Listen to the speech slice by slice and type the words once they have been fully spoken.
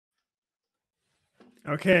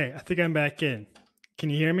Okay, I think I'm back in. Can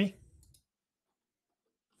you hear me?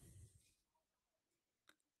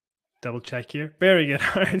 Double check here. Very good.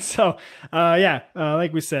 All right. So,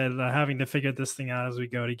 like we said, having to figure this thing out as we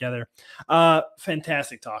go together.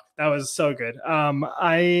 Fantastic talk. That was so good.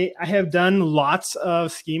 I have done lots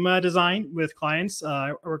of schema design with clients.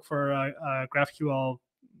 I work for a GraphQL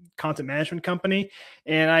content management company,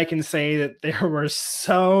 and I can say that there were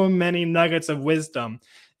so many nuggets of wisdom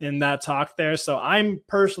in that talk there. So I'm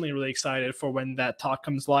personally really excited for when that talk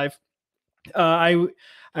comes live.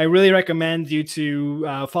 I really recommend you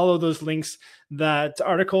to follow those links. That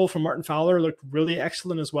article from Martin Fowler looked really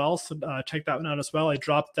excellent as well. So check that one out as well. I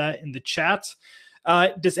dropped that in the chat.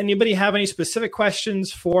 Does anybody have any specific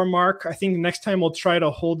questions for Marc? I think next time we'll try to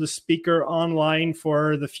hold the speaker online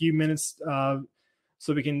for the few minutes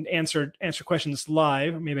so we can answer questions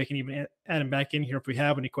live. Maybe I can even add him back in here if we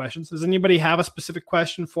have any questions. Does anybody have a specific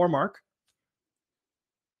question for Marc?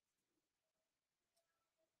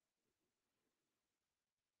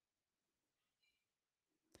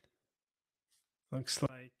 Looks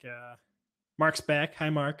like Marc's back. Hi,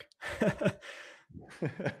 Marc.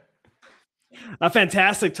 A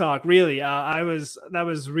fantastic talk, really. That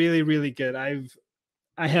was really, really good.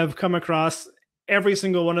 I have come across every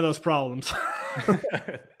single one of those problems.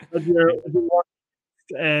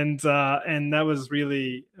 And that was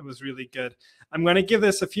really good. I'm going to give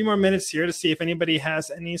this a few more minutes here to see if anybody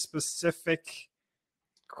has any specific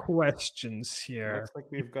questions here. Looks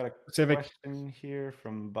like we've got a question here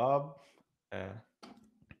from Bob.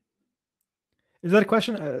 Is that a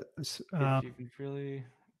question? If you can really,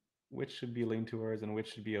 which should be leaned towards and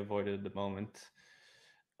which should be avoided at the moment?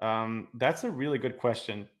 That's a really good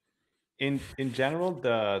question. In general,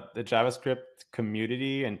 the JavaScript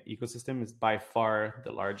community and ecosystem is by far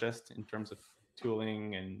the largest in terms of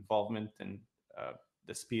tooling and involvement and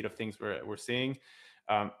the speed of things we're seeing.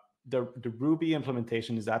 The Ruby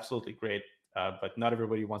implementation is absolutely great, but not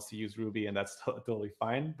everybody wants to use Ruby, and that's totally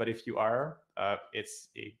fine. But if you are, it's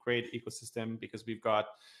a great ecosystem because we've got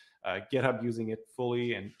GitHub using it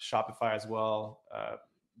fully and Shopify as well,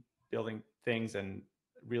 building things and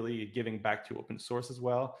really giving back to open source as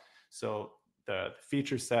well. So the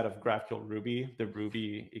feature set of GraphQL Ruby, the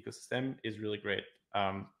Ruby ecosystem, is really great.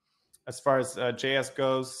 As far as JS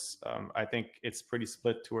goes, I think it's pretty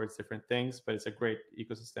split towards different things, but it's a great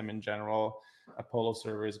ecosystem in general. Apollo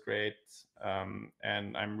server is great.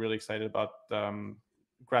 And I'm really excited about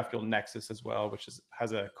GraphQL Nexus as well, which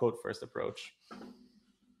has a code-first approach.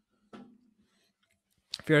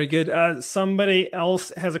 Very good. Somebody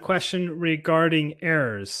else has a question regarding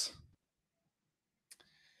errors.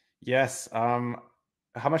 Yes. How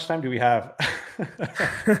much time do we have?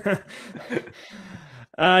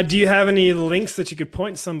 Do you have any links that you could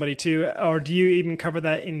point somebody to, or do you even cover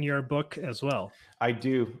that in your book as well? I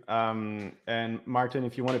do. And Martin,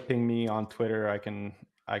 if you want to ping me on Twitter, I can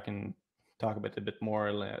talk about it a bit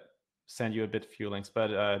more, send you a few links.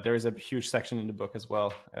 But there is a huge section in the book as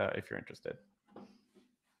well, if you're interested.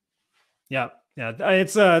 Yeah,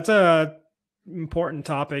 it's a important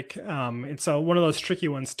topic. It's one of those tricky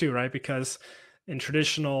ones too, right? Because in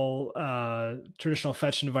traditional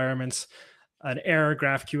fetch environments, an error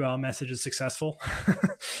GraphQL message is successful.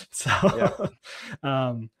 So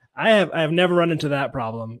yeah. I have never run into that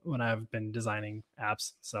problem when I've been designing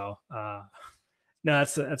apps. So no,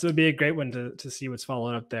 that would be a great one to see what's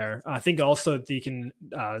followed up there. I think also that you can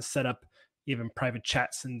set up even private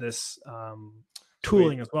chats in this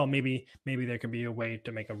tooling as well. Maybe there can be a way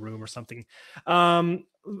to make a room or something.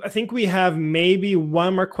 I think we have maybe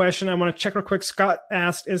one more question. I want to check real quick. Scott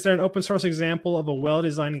asked, is there an open source example of a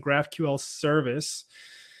well-designed GraphQL service?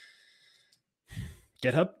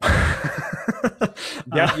 GitHub.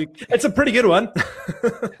 Yeah, it's a pretty good one.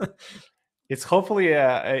 It's hopefully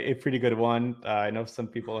a pretty good one. I know some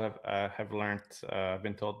people have learned,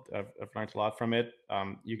 been told, I've learned a lot from it.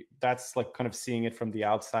 That's like kind of seeing it from the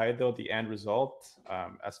outside, though. The end result,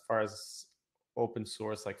 as far as open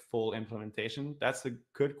source, like full implementation, that's a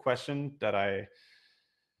good question that I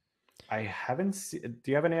haven't seen.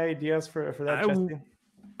 Do you have any ideas for that, Jesse?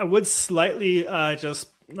 I would slightly just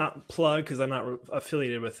not plug because I'm not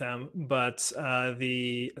affiliated with them, but I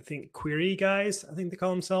think Query guys, I think they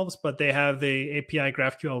call themselves, but they have the API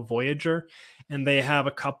GraphQL Voyager, and they have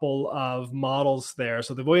a couple of models there.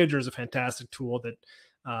 So the Voyager is a fantastic tool that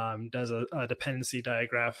does a dependency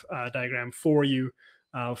diagram for you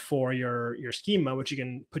for your schema, which you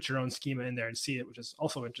can put your own schema in there and see it, which is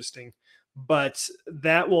also interesting. But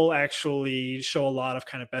that will actually show a lot of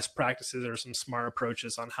kind of best practices or some smart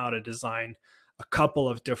approaches on how to design a couple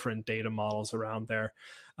of different data models around there.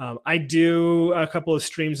 I do a couple of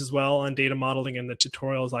streams as well on data modeling, and the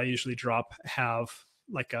tutorials I usually drop have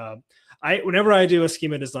like whenever I do a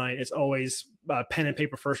schema design, it's always pen and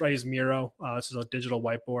paper first. I use Miro, this is a digital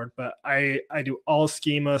whiteboard, but I do all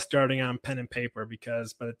schema starting on pen and paper,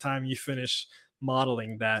 because by the time you finish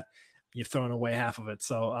modeling that, you've thrown away half of it.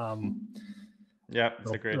 So yeah,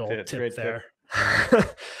 it's a great tip. tip Great there.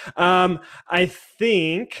 tip. I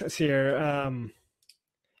think let's here.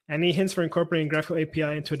 Any hints for incorporating GraphQL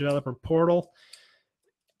API into a developer portal?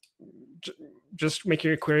 Just make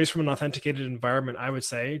your queries from an authenticated environment, I would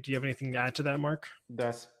say. Do you have anything to add to that, Mark?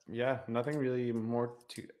 That's, yeah, nothing really more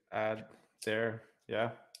to add there. Yeah.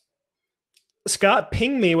 Scott,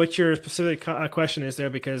 ping me what your specific question is there,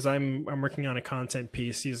 because I'm working on a content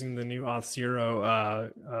piece using the new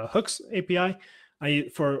Auth0 hooks API.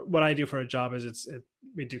 For what I do for a job is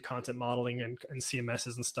we do content modeling and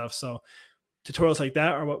CMSs and stuff. So tutorials like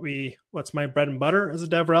that are what's my bread and butter as a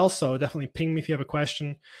DevRel. So definitely ping me if you have a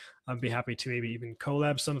question. I'd be happy to maybe even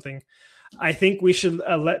collab something. I think we should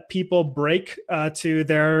let people break to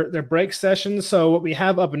their break session. So what we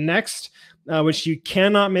have up next, which you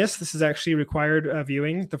cannot miss, this is actually required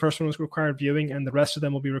viewing. The first one was required viewing, and the rest of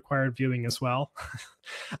them will be required viewing as well.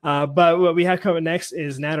 But what we have coming next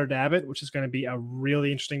is Nader Dabit, which is going to be a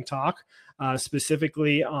really interesting talk,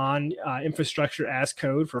 specifically on infrastructure as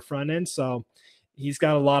code for front end. So he's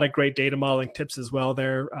got a lot of great data modeling tips as well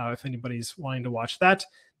there, if anybody's wanting to watch that.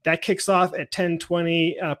 That kicks off at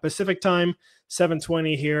 10:20 Pacific time,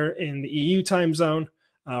 7:20 here in the EU time zone,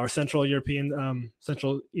 or Central European,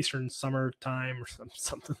 Central Eastern Summer Time, or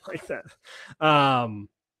something like that.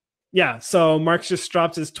 Yeah, so Mark just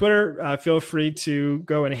dropped his Twitter. Feel free to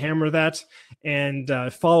go and hammer that, and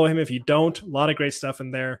follow him if you don't. A lot of great stuff in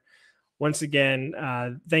there. Once again,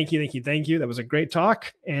 thank you. That was a great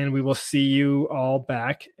talk, and we will see you all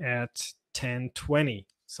back at 10:20.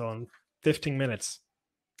 So in 15 minutes.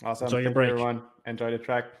 Awesome. Enjoy your Thank break. you, everyone. Enjoy the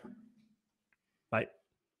track. Bye.